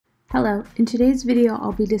Hello, in today's video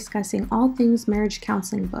I'll be discussing all things marriage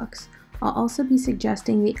counseling books. I'll also be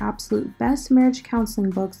suggesting the absolute best marriage counseling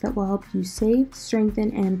books that will help you save,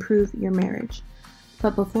 strengthen, and improve your marriage.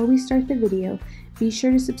 But before we start the video, be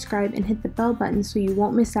sure to subscribe and hit the bell button so you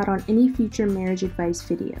won't miss out on any future marriage advice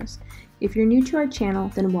videos. If you're new to our channel,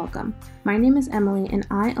 then welcome. My name is Emily and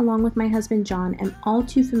I, along with my husband John, am all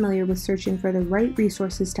too familiar with searching for the right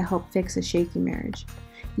resources to help fix a shaky marriage.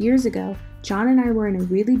 Years ago, John and I were in a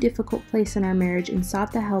really difficult place in our marriage and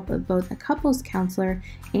sought the help of both a couples counselor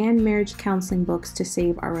and marriage counseling books to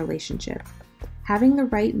save our relationship. Having the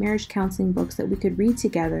right marriage counseling books that we could read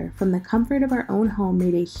together from the comfort of our own home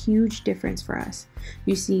made a huge difference for us.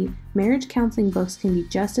 You see, marriage counseling books can be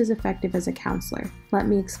just as effective as a counselor. Let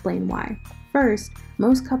me explain why. First,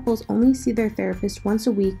 most couples only see their therapist once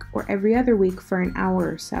a week or every other week for an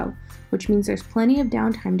hour or so, which means there's plenty of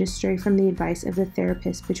downtime to stray from the advice of the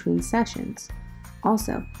therapist between sessions.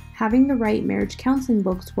 Also, having the right marriage counseling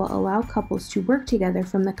books will allow couples to work together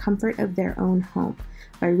from the comfort of their own home.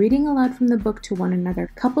 By reading aloud from the book to one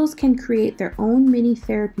another, couples can create their own mini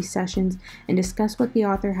therapy sessions and discuss what the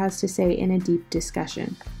author has to say in a deep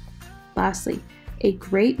discussion. Lastly, a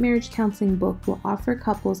great marriage counseling book will offer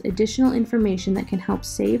couples additional information that can help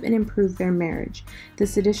save and improve their marriage.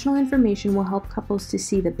 This additional information will help couples to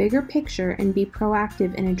see the bigger picture and be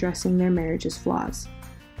proactive in addressing their marriage's flaws.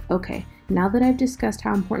 Okay, now that I've discussed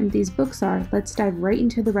how important these books are, let's dive right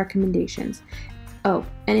into the recommendations. Oh,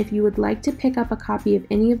 and if you would like to pick up a copy of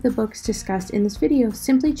any of the books discussed in this video,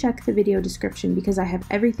 simply check the video description because I have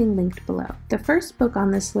everything linked below. The first book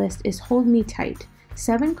on this list is Hold Me Tight: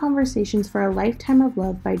 7 Conversations for a Lifetime of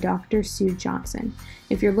Love by Dr. Sue Johnson.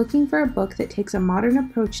 If you're looking for a book that takes a modern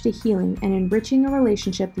approach to healing and enriching a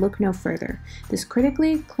relationship, look no further. This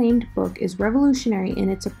critically acclaimed book is revolutionary in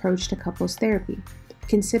its approach to couples therapy.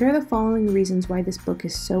 Consider the following reasons why this book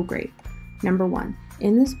is so great. Number 1.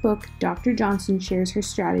 In this book, Dr. Johnson shares her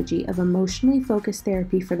strategy of emotionally focused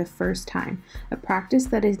therapy for the first time, a practice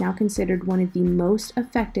that is now considered one of the most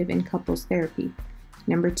effective in couples therapy.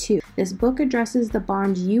 Number 2. This book addresses the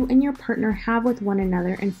bond you and your partner have with one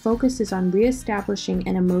another and focuses on reestablishing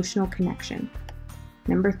an emotional connection.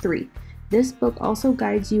 Number 3. This book also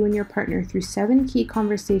guides you and your partner through 7 key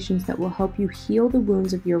conversations that will help you heal the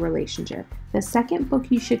wounds of your relationship. The second book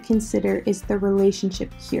you should consider is The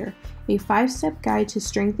Relationship Cure, a 5-step guide to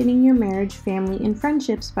strengthening your marriage, family, and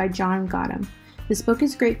friendships by Gottam. This book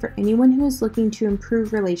is great for anyone who is looking to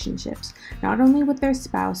improve relationships, not only with their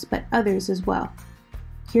spouse, but others as well.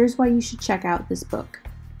 Here's why you should check out this book.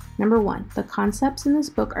 Number 1, the concepts in this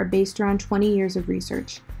book are based around 20 years of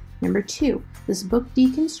research. Number 2, this book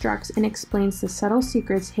deconstructs and explains the subtle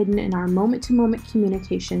secrets hidden in our moment-to-moment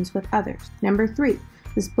communications with others. Number 3,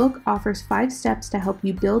 this book offers 5 steps to help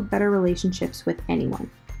you build better relationships with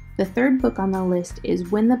anyone. The third book on the list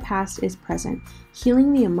is When the Past is Present: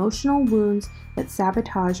 Healing the Emotional Wounds That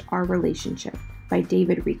Sabotage Our Relationship by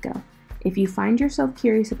Richo. If you find yourself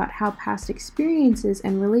curious about how past experiences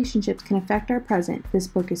and relationships can affect our present, this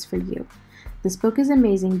book is for you. This book is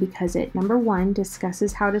amazing because it, number 1,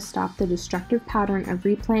 discusses how to stop the destructive pattern of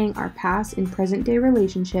replaying our past in present-day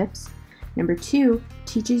relationships. Number 2,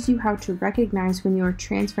 teaches you how to recognize when you are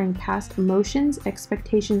transferring past emotions,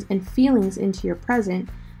 expectations, and feelings into your present.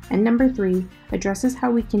 And number 3, addresses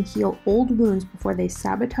how we can heal old wounds before they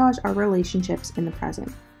sabotage our relationships in the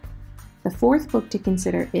present. The fourth book to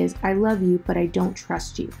consider is I Love You, But I Don't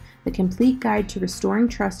Trust You: The Complete Guide to Restoring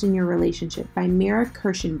Trust in Your Relationship by Mira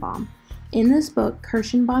Kirshenbaum. In this book,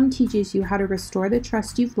 Kirshenbaum teaches you how to restore the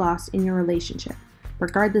trust you've lost in your relationship,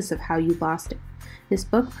 regardless of how you lost it. This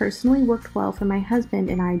book personally worked well for my husband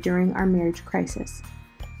and I during our marriage crisis.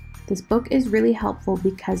 This book is really helpful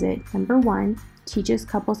because it, number 1, teaches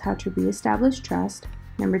couples how to reestablish trust,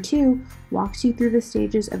 number 2, walks you through the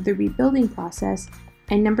stages of the rebuilding process,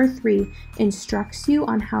 and number 3, instructs you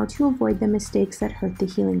on how to avoid the mistakes that hurt the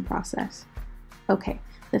healing process. Okay,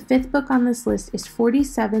 the 5th book on this list is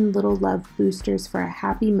 47 Little Love Boosters for a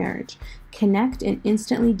Happy Marriage: Connect and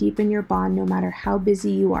Instantly Deepen Your Bond No Matter How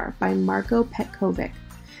Busy You Are by Marko Petkovic.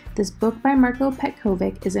 This book by Marko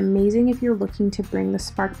Petkovic is amazing if you're looking to bring the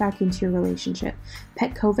spark back into your relationship.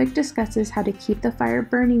 Petkovic discusses how to keep the fire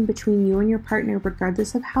burning between you and your partner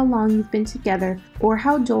regardless of how long you've been together or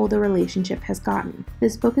how dull the relationship has gotten.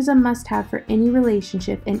 This book is a must-have for any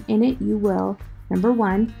relationship, and in it you will, number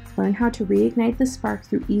 1, learn how to reignite the spark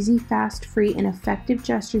through easy, fast, free, and effective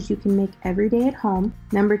gestures you can make every day at home.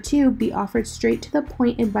 Number 2, be offered straight to the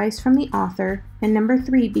point advice from the author. And number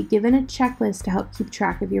 3, be given a checklist to help keep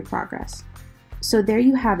track of your progress. So there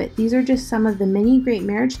you have it. These are just some of the many great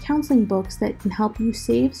marriage counseling books that can help you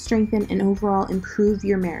save, strengthen, and overall improve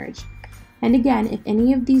your marriage. And again, if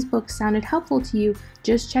any of these books sounded helpful to you,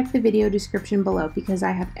 just check the video description below because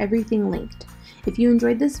I have everything linked. If you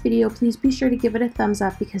enjoyed this video, please be sure to give it a thumbs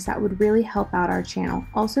up because that would really help out our channel.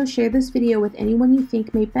 Also, share this video with anyone you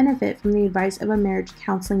think may benefit from the advice of a marriage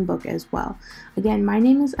counseling book as well. Again, my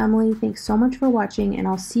name is Emily. Thanks so much for watching, and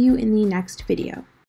I'll see you in the next video.